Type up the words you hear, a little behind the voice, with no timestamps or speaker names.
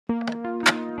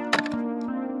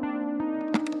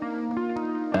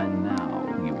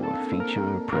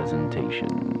feature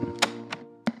presentation.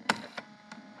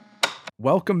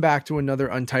 Welcome back to another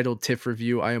Untitled TIFF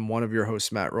review. I am one of your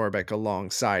hosts, Matt Rohrbeck,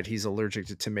 alongside he's allergic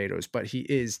to tomatoes, but he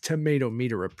is tomato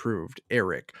meter approved,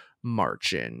 Eric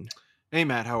Marchin. Hey,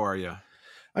 Matt, how are you?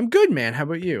 I'm good, man. How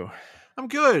about you? I'm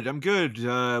good.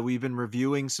 We've been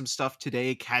reviewing some stuff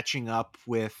today, catching up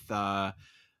with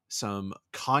some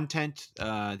content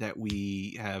that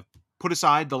we have put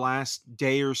aside the last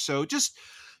day or so, just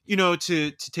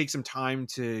to take some time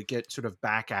to get sort of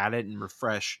back at it and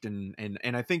refreshed, and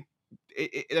I think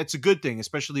that's a good thing,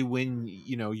 especially when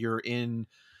you're in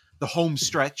the home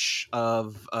stretch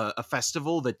of a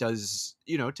festival that does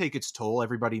take its toll.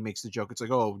 Everybody makes the joke, it's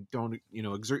like, oh, don't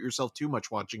exert yourself too much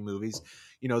watching movies.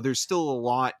 There's still a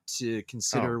lot to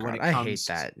consider when it comes. I hate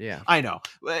that. Yeah, I know,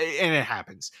 and it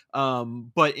happens.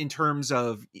 But in terms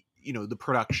of the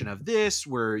production of this,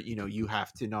 where you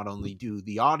have to not only do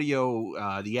the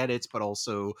audio, the edits, but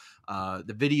also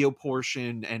the video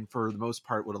portion, and for the most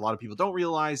part, what a lot of people don't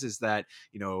realize is that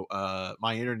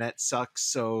my internet sucks,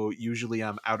 so usually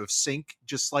I'm out of sync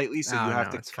just slightly, so you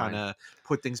have to kind of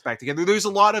put things back together. There's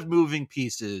a lot of moving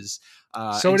pieces.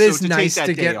 So it is nice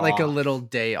to get like a little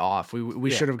day off. We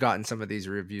Yeah. should have gotten some of these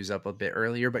reviews up a bit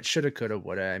earlier, but shoulda, coulda,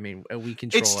 woulda. I mean, we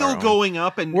control. It's still our own, going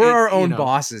up, and we're our own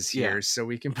bosses here, yeah. so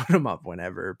we can put them up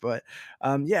whenever. But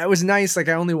yeah, it was nice. Like,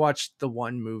 I only watched the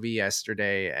one movie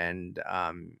yesterday, and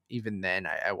even then,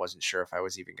 I wasn't sure if I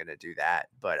was even going to do that.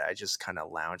 But I just kind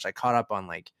of lounged. I caught up on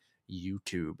like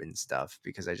YouTube and stuff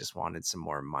because I just wanted some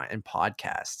more and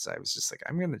podcasts. I was just like,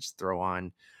 I'm gonna just throw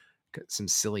on some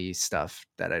silly stuff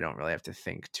that I don't really have to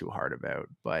think too hard about.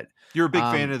 But you're a big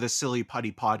fan of the Silly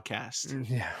Putty podcast.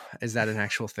 Yeah. Is that an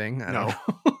actual thing? I No.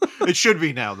 don't know. It should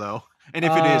be now, though. And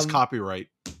if it is, copyright.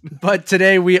 But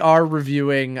today we are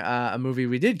reviewing a movie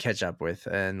we did catch up with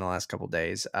in the last couple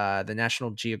days. The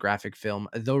National Geographic film,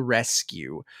 The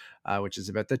Rescue, which is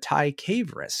about the Thai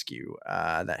cave rescue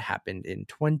that happened in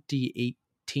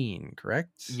 2018,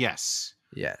 correct? Yes.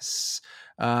 Yes.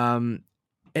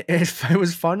 It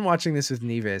was fun watching this with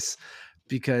Nevis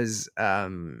because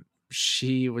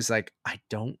she was like, I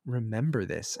don't remember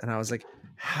this. And I was like,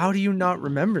 how do you not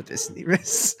remember this,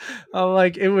 Nevis?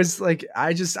 Like, it was like,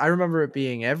 I remember it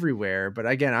being everywhere. But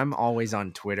again, I'm always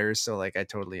on Twitter. So like, I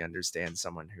totally understand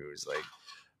someone who's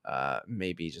like,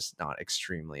 maybe just not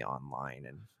extremely online.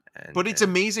 But it's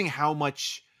amazing how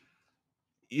much,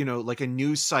 like a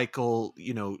news cycle,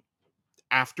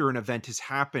 after an event has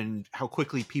happened, how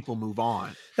quickly people move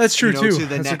on. That's true too. To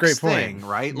the That's next a great thing, point.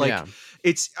 right? Like, yeah.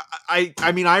 It's,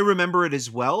 I mean, I remember it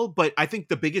as well, but I think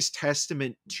the biggest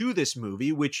testament to this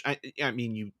movie, which I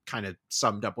mean, you kind of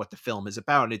summed up what the film is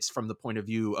about. It's from the point of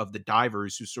view of the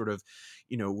divers who sort of,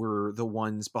 were the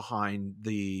ones behind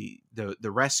the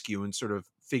rescue and sort of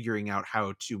figuring out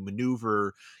how to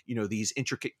maneuver, these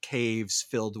intricate caves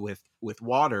filled with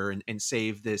water and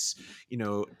save this,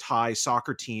 Thai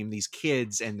soccer team, these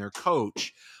kids and their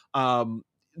coach.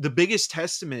 The biggest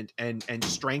testament and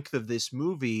strength of this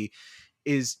movie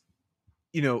is,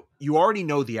 you already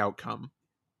know the outcome,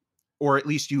 or at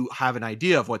least you have an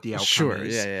idea of what the outcome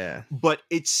is. Yeah. But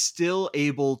it's still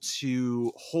able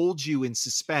to hold you in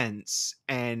suspense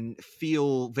and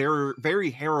feel very,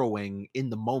 very harrowing in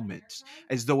the moment,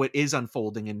 as though it is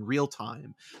unfolding in real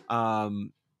time.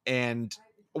 And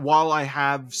while I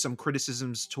have some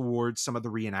criticisms towards some of the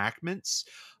reenactments,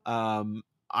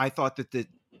 I thought that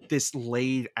this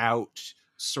laid out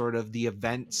sort of the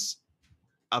events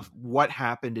of what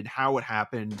happened and how it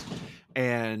happened,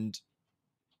 and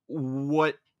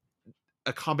what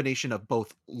a combination of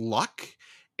both luck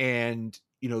and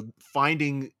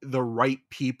finding the right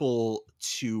people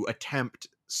to attempt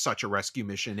such a rescue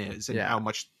mission is, and how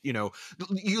much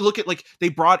you look at, like, they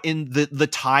brought in the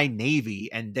Thai Navy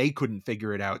and they couldn't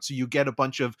figure it out, so you get a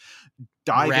bunch of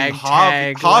diving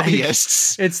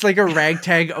hobbyists. Like, it's like a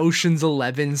ragtag Ocean's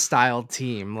 11 style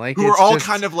team, like, who are all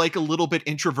kind of like a little bit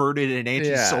introverted and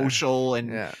antisocial.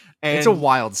 And it's a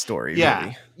wild story.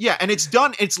 Really. And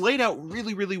it's laid out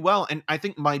really, really well. And I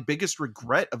think my biggest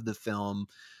regret of the film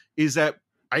is that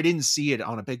I didn't see it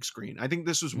on a big screen. I think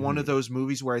this was one of those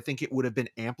movies where I think it would have been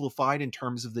amplified in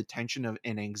terms of the tension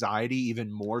and anxiety,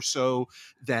 even more so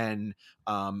than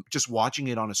just watching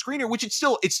it on a screener, which it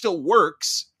still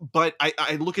works. But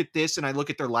I look at this and I look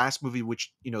at their last movie,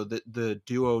 which, the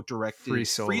duo directed Free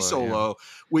Solo,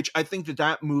 which I think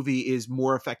that movie is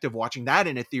more effective watching that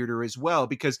in a theater as well,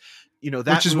 because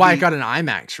which is why it got an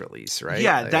IMAX release, right?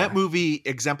 Yeah, that movie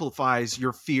exemplifies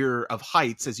your fear of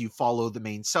heights as you follow the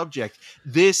main subject.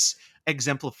 This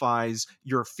exemplifies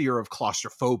your fear of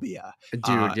claustrophobia.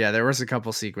 Dude, yeah, there was a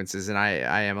couple sequences, and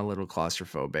I am a little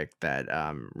claustrophobic that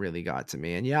really got to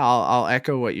me. And yeah, I'll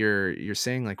echo what you're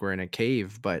saying. Like, we're in a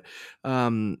cave, but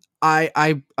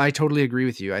I totally agree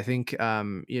with you. I think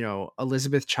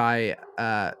Elizabeth Chai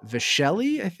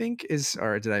Vashelli, I think is,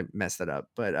 or did I mess that up?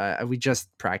 But we just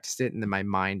practiced it, and then my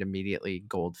mind immediately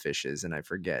goldfishes, and I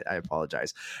forget. I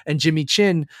apologize. And Jimmy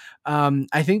Chin,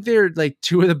 I think they're like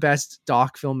two of the best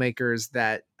doc filmmakers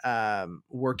that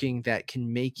working, that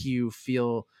can make you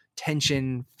feel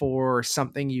tension for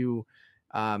something you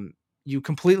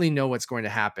completely know what's going to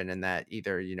happen, and that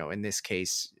either, in this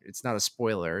case, it's not a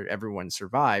spoiler, everyone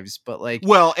survives, but like,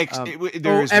 Well, there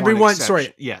oh, is one everyone,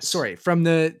 exception. Yes.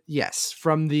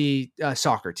 from the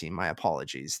soccer team, my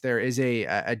apologies, there is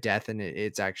a death, and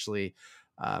it's actually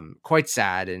quite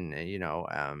sad, and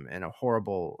a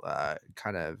horrible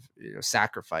kind of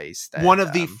sacrifice that One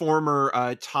of the former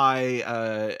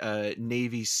Thai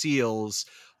Navy SEALs,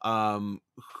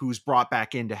 who's brought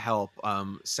back in to help,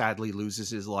 sadly loses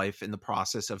his life in the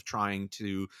process of trying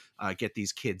to get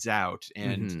these kids out.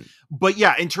 And mhm. but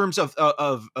yeah, in terms of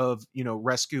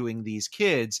rescuing these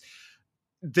kids,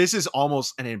 this is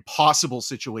almost an impossible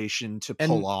situation to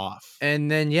pull and off.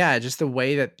 And then, yeah, just the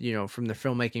way that, from the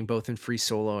filmmaking, both in Free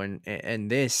Solo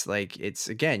and this, like, it's,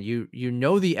 again, you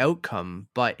know the outcome,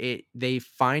 but they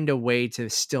find a way to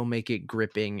still make it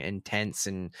gripping and tense,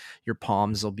 and your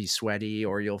palms will be sweaty,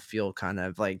 or you'll feel kind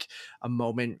of like a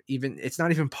moment, even it's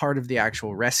not even part of the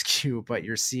actual rescue, but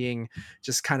you're seeing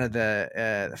just kind of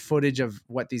the footage of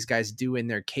what these guys do in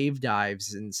their cave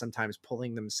dives, and sometimes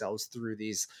pulling themselves through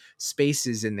these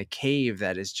spaces in the cave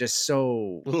that is just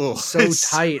so Ugh, so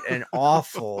tight and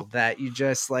awful that you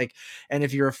just like, and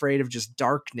if you're afraid of just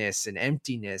darkness and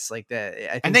emptiness like that,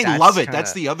 I and think they love that's it. kind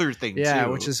That's of, the other thing yeah,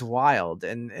 which too. is wild.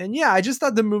 And yeah, I just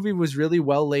thought the movie was really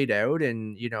well laid out,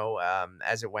 and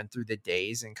as it went through the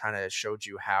days and kind of showed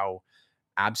you how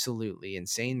absolutely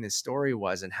insane this story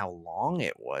was, and how long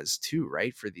it was too,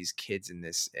 right, for these kids in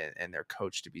this, and their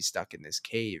coach to be stuck in this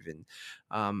cave. And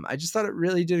I just thought it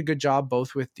really did a good job,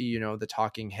 both with the the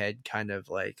talking head kind of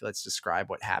like, let's describe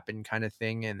what happened kind of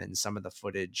thing, and then some of the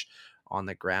footage on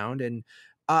the ground. And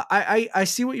I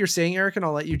see what you're saying, Eric, and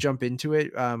I'll let you jump into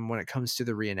it when it comes to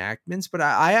the reenactments, but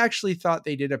I actually thought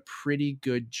they did a pretty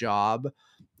good job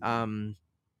um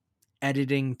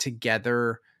editing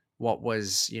together what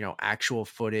was, actual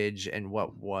footage and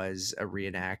what was a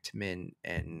reenactment,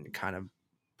 and kind of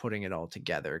putting it all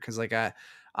together. Cause like and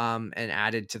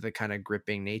added to the kind of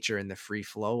gripping nature and the free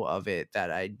flow of it,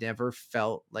 that I never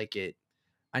felt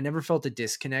a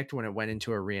disconnect when it went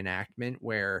into a reenactment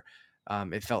where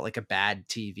it felt like a bad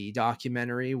TV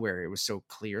documentary where it was so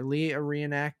clearly a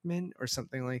reenactment or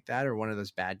something like that, or one of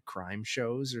those bad crime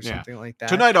shows or Yeah. something like that.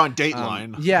 Tonight on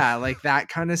Dateline. Yeah, like that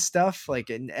kind of stuff. Like,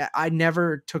 and I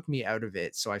never took me out of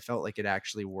it, so I felt like it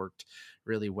actually worked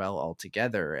really well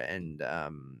altogether. And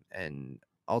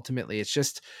ultimately, it's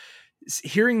just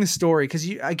hearing the story, because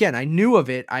I knew of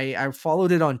it, I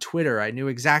followed it on Twitter, I knew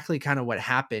exactly kind of what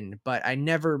happened, but I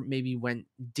never maybe went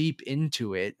deep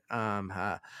into it, and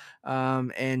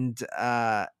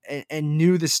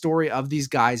knew the story of these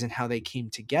guys and how they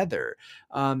came together,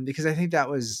 because I think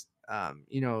that was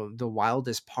the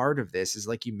wildest part of this is,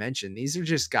 like you mentioned, these are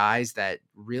just guys that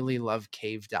really love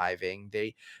cave diving.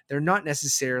 They're not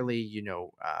necessarily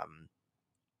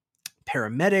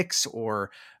paramedics, or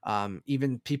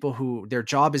even people who their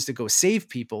job is to go save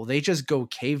people. They just go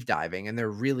cave diving, and they're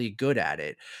really good at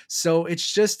it. So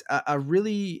it's just a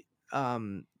really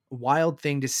wild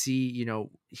thing to see.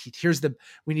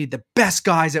 We need the best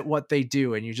guys at what they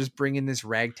do, and you just bring in this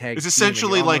ragtag It's team, and you're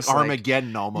essentially like almost like,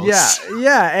 Armageddon yeah, almost.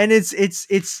 yeah, and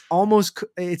it's almost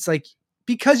it's like,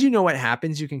 because what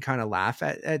happens, you can kind of laugh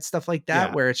at stuff like that,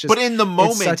 Yeah. where it's But just, in the it's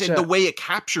moment, such and the a way it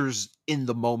captures in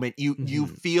the moment, you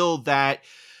mhm. feel that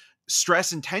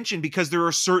stress and tension, because there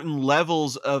are certain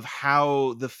levels of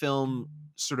how the film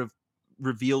sort of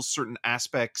reveals certain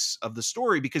aspects of the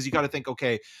story, because you got to think,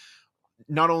 okay,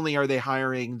 not only are they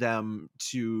hiring them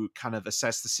to kind of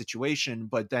assess the situation,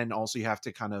 but then also you have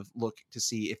to kind of look to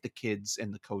see if the kids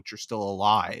and the coach are still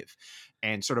alive,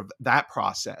 and sort of that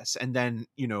process. And then,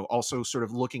 also sort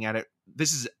of looking at it,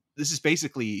 this is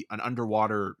basically an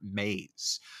underwater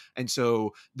maze. And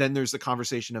so then there's the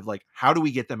conversation of like, how do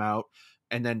we get them out?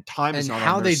 And then time is And not on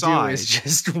how their they do is side.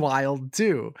 just wild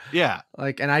too. Yeah.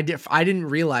 Like, and I didn't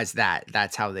realize that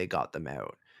that's how they got them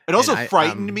out. It And also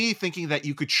frightened me, thinking that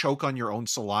you could choke on your own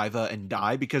saliva and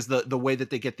die, because the way that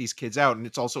they get these kids out. And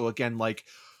it's also, again, like,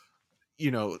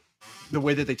 you know, the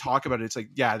way that they talk about it, it's like,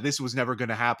 yeah, this was never going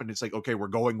to happen. It's like, okay, we're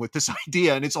going with this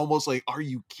idea. And it's almost like, are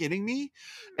you kidding me?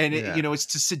 And it, Yeah. it's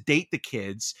to sedate the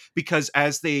kids, because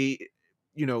as they,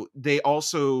 they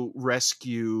also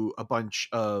rescue a bunch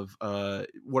of,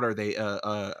 what are they?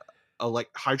 Like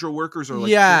hydro workers or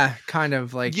like, Yeah, kind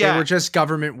of like they yeah, were just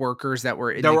government workers that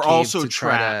were in that the were cave also to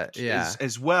try to, trapped yeah.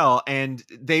 as well, and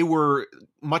they were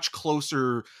much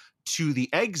closer to the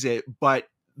exit, but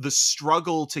the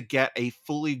struggle to get a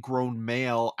fully grown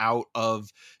male out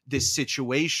of this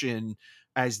situation,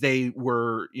 as they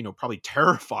were, probably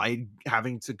terrified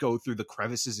having to go through the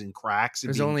crevices and cracks It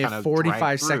and was being only a kind of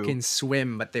dragged 45 through. second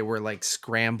swim, but they were like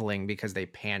scrambling because they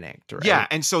panicked, Yeah, right?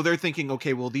 and so they're thinking,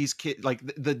 okay, well, these kids, like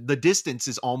the distance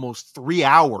is almost 3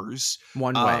 hours,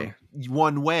 One way.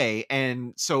 one way,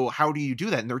 and so how do you do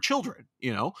that? And they're children,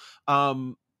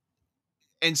 um,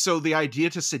 and so the idea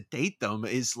to sedate them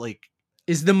is like,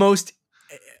 Is the most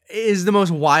is the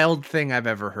most wild thing I've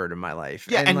ever heard in my life.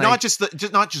 yeah, And and not like just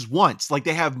not just once, like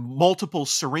they have multiple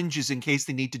syringes in case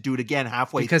they need to do it again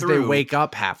halfway because they through. wake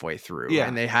up halfway through Yeah,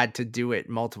 and they had to do it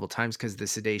multiple times because the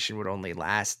sedation would only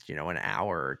last, an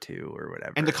hour or two or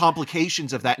and the whatever.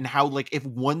 complications of that, and how, like, if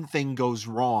one thing goes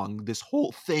wrong, this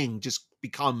whole thing just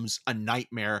becomes a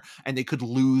nightmare, and they could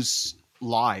lose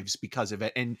lives because of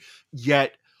it. And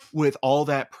yet, with all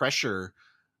that pressure,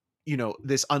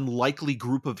 this unlikely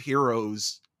group of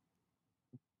heroes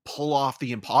pull off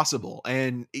the impossible,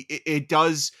 and it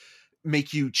does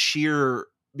make you cheer,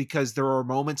 because there are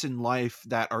moments in life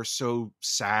that are so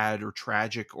sad or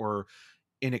tragic or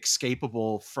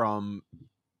inescapable from,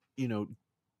 you know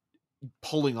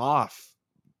pulling off,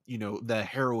 the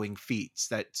harrowing feats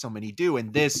that so many do.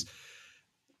 And this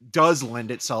does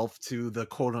lend itself to the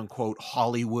quote unquote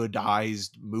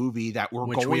Hollywoodized movie that we're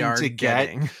Which we going are to get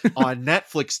getting. on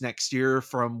Netflix next year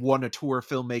from one auteur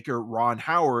filmmaker, Ron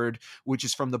Howard, which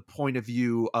is from the point of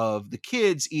view of the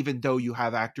kids, even though you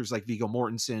have actors like Viggo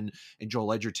Mortensen and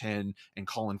Joel Edgerton and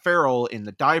Colin Farrell in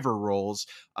the diver roles.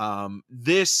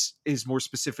 This is more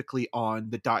specifically on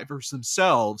the divers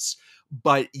themselves,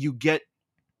 but you get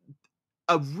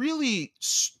a really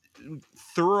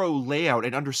thorough layout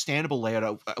and understandable layout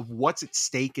of what's at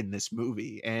stake in this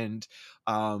movie. And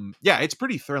yeah, it's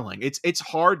pretty thrilling. It's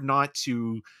hard not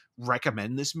to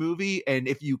recommend this movie, and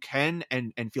if you can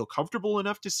and feel comfortable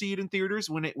enough to see it in theaters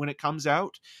when it comes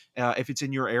out, if it's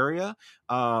in your area,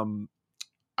 um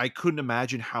I couldn't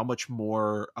imagine how much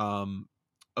more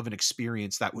of an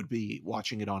experience that would be,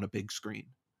 watching it on a big screen.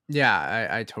 Yeah,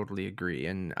 I totally agree,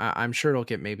 and I'm sure it'll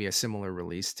get maybe a similar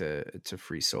release to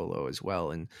Free Solo as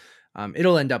well, and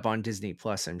it'll end up on Disney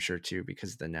Plus, I'm sure too,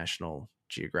 because of the National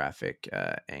Geographic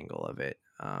angle of it.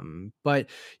 But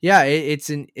yeah, it's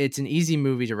an easy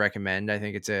movie to recommend. I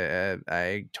think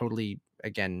I totally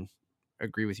again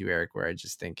agree with you, Eric, where I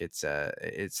just think it's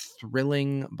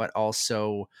thrilling, but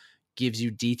also gives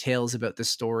you details about the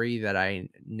story that I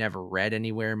never read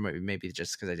anywhere. Maybe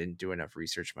just because I didn't do enough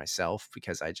research myself,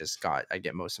 because I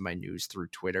get most of my news through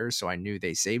Twitter. So I knew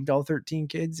they saved all 13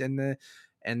 kids and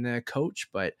the coach,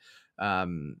 but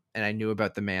and I knew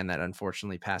about the man that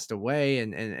unfortunately passed away,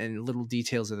 and little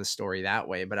details of the story that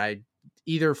way. But I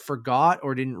either forgot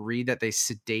or didn't read that they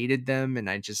sedated them. And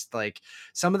I just like,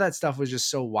 some of that stuff was just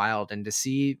so wild, and to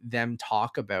see them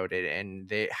talk about it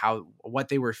and what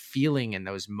they were feeling in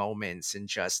those moments, and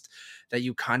just that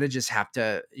you kind of just have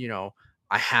to,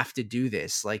 I have to do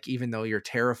this, like, even though you're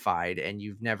terrified and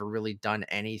you've never really done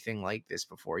anything like this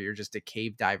before, you're just a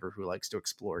cave diver who likes to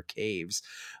explore caves.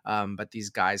 But these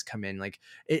guys come in, like,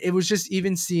 it was just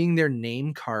even seeing their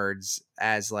name cards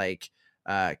as like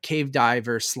cave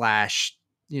diver slash,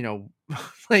 you know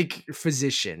like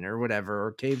physician or whatever,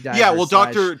 or cave Yeah, diver well,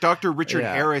 slash, Dr. Richard yeah.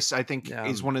 Harris, I think,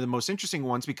 is um one of the most interesting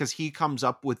ones, because he comes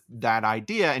up with that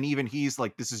idea, and even he's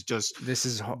like, "This is just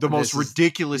the most this is,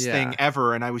 ridiculous thing yeah.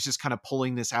 ever," and I was just kind of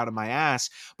pulling this out of my ass.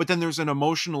 But then there's an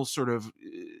emotional sort of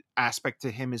aspect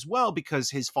to him as well, because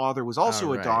his father was Oh,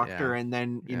 also a right, doctor, yeah. and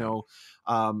then, Yeah.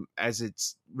 as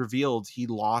it's revealed, he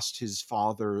lost his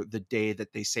father the day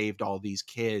that they saved all these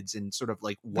kids, and sort of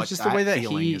like But what just the way that that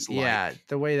feeling is like.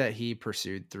 the way that he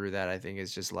pursued through that, I think,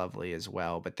 is just lovely as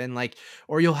well. But then, like,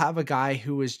 or you'll have a guy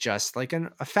who is just like a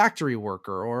factory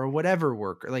worker or a whatever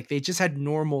worker, like they just had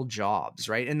normal jobs,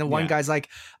 right? And the one Yeah. guy's like,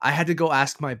 I had to go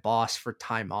ask my boss for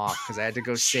time off because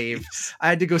Jeez. I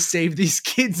had to go save these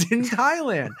kids in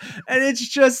Thailand. And it's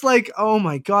just like, oh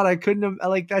my god, I couldn't have,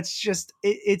 like, that's just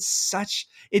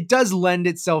it does lend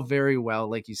itself very well,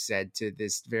 like you said, to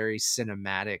this very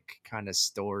cinematic kind of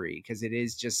story, because it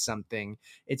is just something,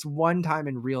 it's one time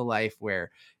in real life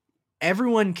where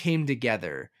everyone came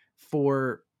together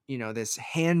for this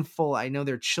handful. I know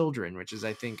they're children, which is,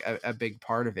 I think, a big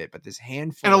part of it, but this And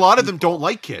handful a of lot of them don't people,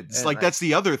 like kids. Like, like, that's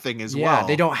the other thing as yeah,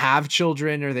 they well. don't have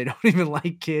children or they don't even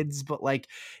like kids, but like,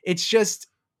 it's just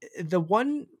the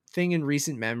one thing in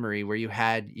recent memory where you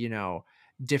had,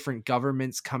 different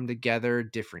governments come together,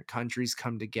 different countries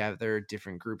come together,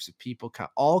 different groups of people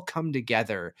all come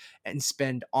together and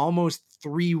spend almost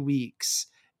 3 weeks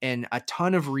and a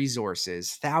ton of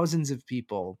resources, thousands of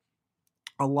people,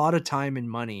 a lot of time and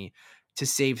money to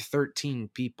save 13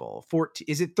 people. 14,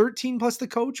 is it 13 plus the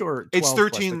coach or It's 12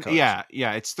 plus the 13. coach?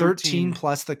 Yeah, it's 13 13.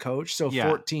 plus the coach, so Yeah.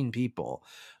 14 people.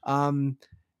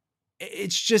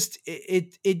 It's just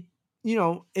it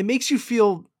makes you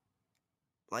feel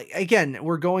like, again,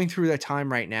 we're going through the time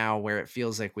right now where it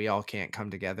feels like we all can't come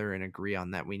together and agree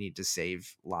on that we need to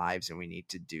save lives and we need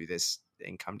to do this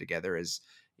and come together as,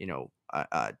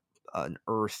 an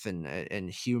earth and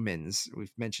humans.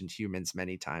 We've mentioned humans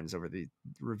many times over the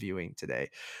reviewing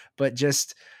today, but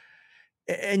just,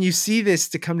 and you see this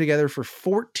to come together for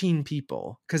 14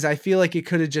 people, because I feel like it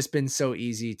could have just been so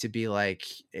easy to be like,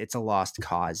 it's a lost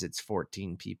cause, it's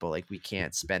 14 people, like we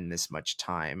can't spend this much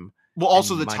time Well, and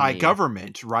also the Thai money.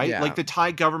 government, right? Like, Yeah. the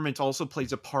Thai government also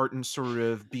plays a part in sort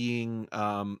of being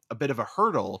a bit of a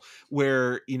hurdle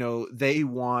where, they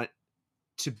want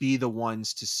to be the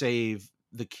ones to save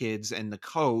the kids and the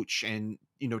coach, and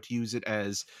to use it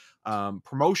as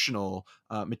promotional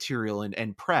material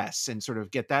and press, and sort of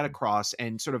get that across,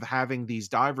 and sort of having these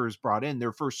divers brought in.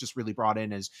 They're first just really brought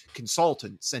in as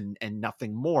consultants and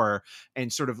nothing more,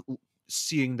 and sort of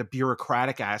seeing the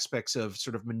bureaucratic aspects of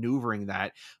sort of maneuvering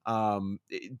that.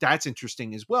 That's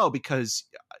interesting as well, because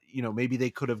maybe they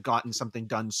could have gotten something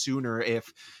done sooner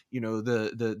if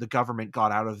the government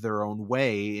got out of their own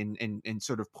way, and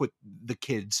sort of put the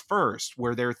kids first,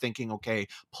 where they're thinking, okay,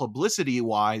 publicity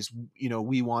wise,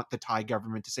 we want the Thai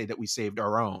government to say that we saved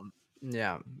our own.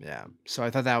 Yeah, yeah. So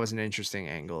I thought that was an interesting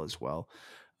angle as well.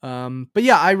 But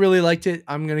yeah, I really liked it.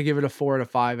 I'm gonna give it a 4 out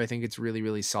of 5. I think it's really,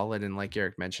 really solid. And like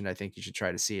Eric mentioned, I think you should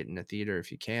try to see it in a theater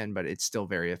if you can, but it's still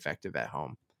very effective at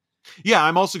home. Yeah,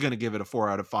 I'm also going to give it a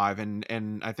 4 out of 5,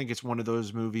 and I think it's one of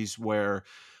those movies where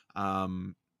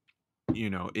um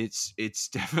it's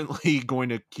definitely going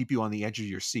to keep you on the edge of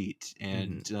your seat. Hmm.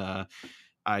 And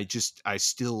I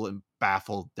still am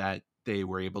baffled that they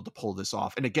were able to pull this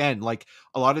off. And again, like,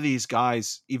 a lot of these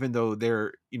guys, even though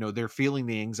they're feeling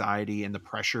the anxiety and the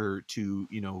pressure to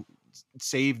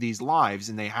save these lives,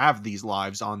 and they have these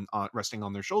lives on resting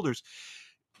on their shoulders,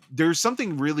 there's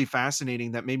something really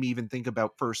fascinating that made me even think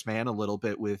about First Man a little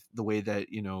bit, with the way that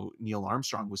Neil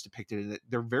Armstrong was depicted, that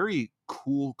they're very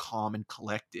cool, calm, and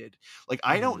collected. Like,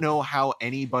 I don't Hmm. know how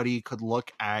anybody could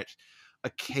look at a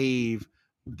cave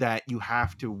that you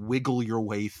have to wiggle your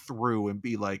way through and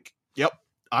be like, yep,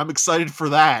 I'm excited for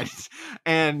that.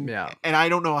 and Yeah. and I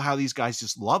don't know how these guys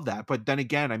just love that. But then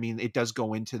again, I mean, it does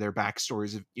go into their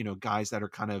backstories of guys that are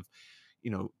kind of you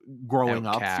know growing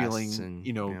up Outcasts feeling and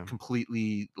yeah.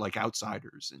 completely like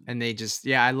outsiders. And And they just,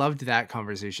 yeah, I loved that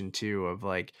conversation too of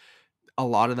like, a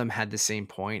lot of them had the same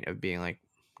point of being like,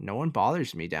 no one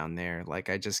bothers me down there. Like,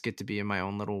 I just get to be in my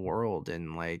own little world,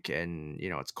 and like, and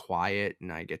it's quiet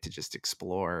and I get to just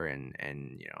explore, and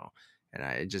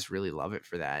I just really love it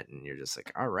for that. And you're just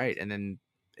like, all right. And then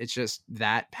it's just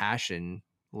that passion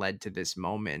led to this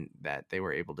moment that they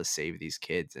were able to save these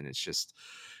kids. And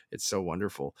it's so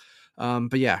wonderful.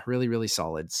 But yeah, really, really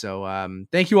solid. So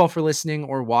thank you all for listening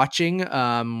or watching.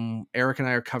 Eric and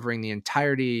I are covering the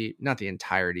entirety, not the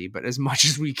entirety, but as much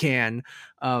as we can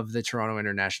of the Toronto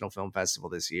International Film Festival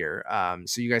this year.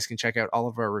 So you guys can check out all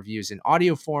of our reviews in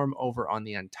audio form over on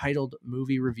the Untitled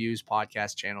Movie Reviews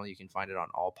podcast channel. You can find it on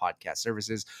all podcast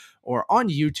services, or on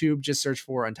YouTube. Just search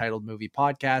for Untitled Movie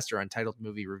Podcast or Untitled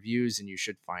Movie Reviews, and you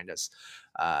should find us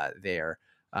there.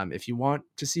 If you want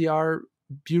to see our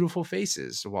beautiful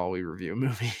faces while we review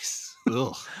movies.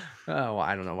 ugh. Oh, well,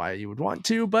 I don't know why you would want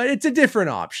to, but it's a different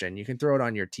option. You can throw it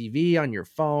on your TV, on your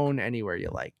phone, anywhere you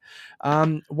like.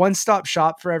 One-stop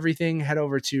shop for everything. Head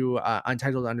over to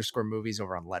Untitled_movies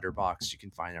over on Letterboxd. You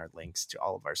can find our links to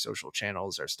all of our social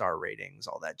channels, our star ratings,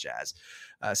 all that jazz.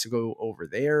 So go over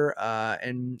there.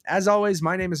 And as always,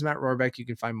 my name is Matt Rohrbeck. You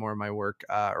can find more of my work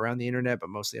around the internet, but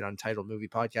mostly at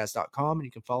UntitledMoviePodcast.com. And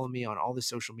you can follow me on all the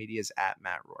social medias at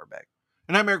Matt Rohrbeck.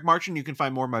 And I'm Eric Marchin. You can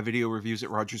find more of my video reviews at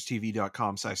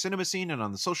rogerstv.com/cinemascene, and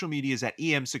on the social medias at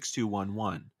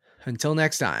em6211. Until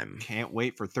next time. Can't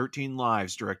wait for 13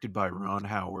 Lives, directed by Ron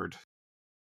Howard.